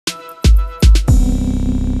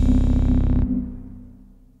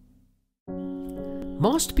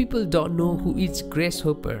Most people don't know who is Grace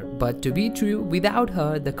Hopper, but to be true, without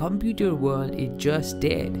her, the computer world is just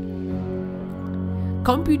dead.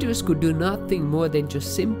 Computers could do nothing more than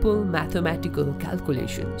just simple mathematical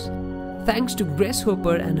calculations. Thanks to Grace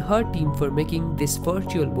Hopper and her team for making this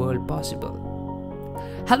virtual world possible.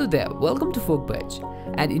 Hello there, welcome to Folkbudge,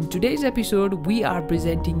 and in today's episode, we are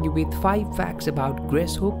presenting you with 5 facts about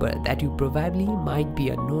Grace Hopper that you probably might be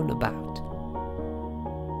unknown about.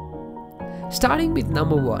 Starting with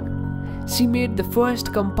number 1, she made the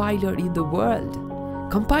first compiler in the world.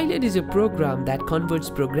 Compiler is a program that converts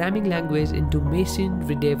programming language into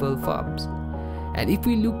machine-readable forms. And if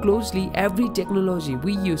we look closely, every technology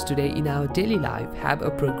we use today in our daily life have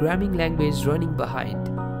a programming language running behind.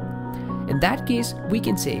 In that case, we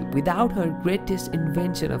can say without her greatest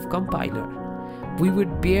invention of compiler, we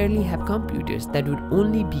would barely have computers that would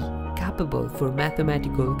only be capable for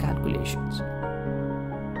mathematical calculations.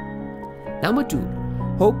 Number 2,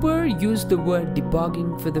 Hopper used the word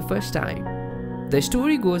debugging for the first time. The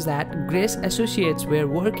story goes that Grace associates were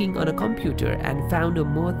working on a computer and found a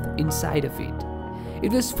moth inside of it.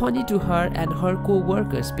 It was funny to her and her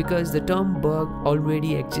co-workers because the term bug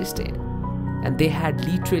already existed, and they had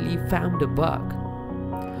literally found a bug.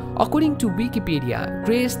 According to Wikipedia,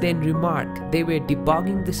 Grace then remarked they were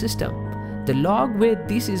debugging the system. The log where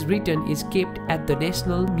this is written is kept at the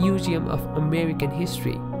National Museum of American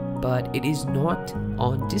History, but it is not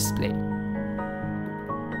on display.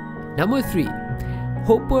 Number 3,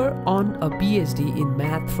 Hopper earned a PhD in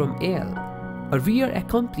math from Yale, a rare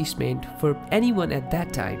accomplishment for anyone at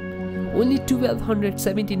that time. Only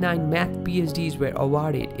 1,279 math PhDs were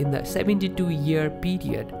awarded in the 72-year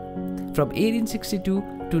period from 1862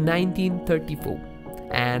 to 1934,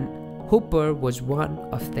 and Hopper was one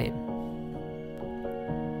of them.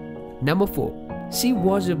 Number 4, she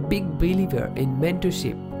was a big believer in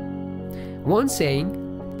mentorship. Once saying,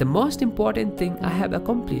 "The most important thing I have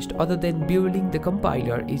accomplished other than building the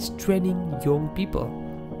compiler is training young people.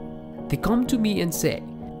 They come to me and say,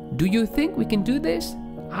 'Do you think we can do this?'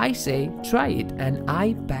 I say, 'Try it,' and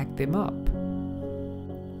I back them up."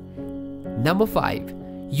 Number 5,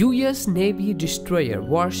 US Navy destroyer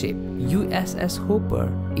warship USS Hopper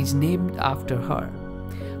is named after her.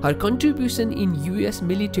 Her contribution in US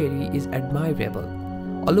military is admirable.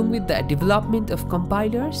 Along with the development of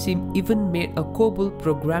compilers, she even made a COBOL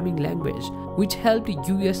programming language which helped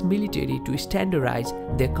US military to standardize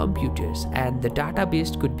their computers, and the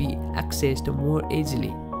database could be accessed more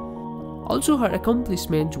easily. Also, her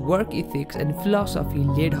accomplishments, work ethics, and philosophy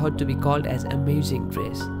led her to be called as Amazing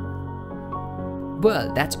Grace.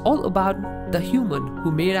 Well, that's all about the human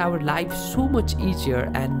who made our lives so much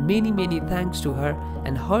easier, and many thanks to her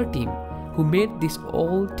and her team who made these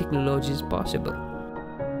all technologies possible.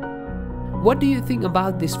 What do you think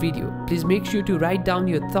about this video? Please make sure to write down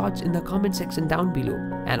your thoughts in the comment section down below,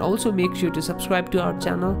 and also make sure to subscribe to our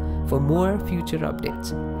channel for more future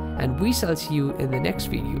updates. And we shall see you in the next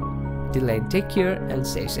video. Till then, take care and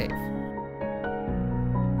stay safe.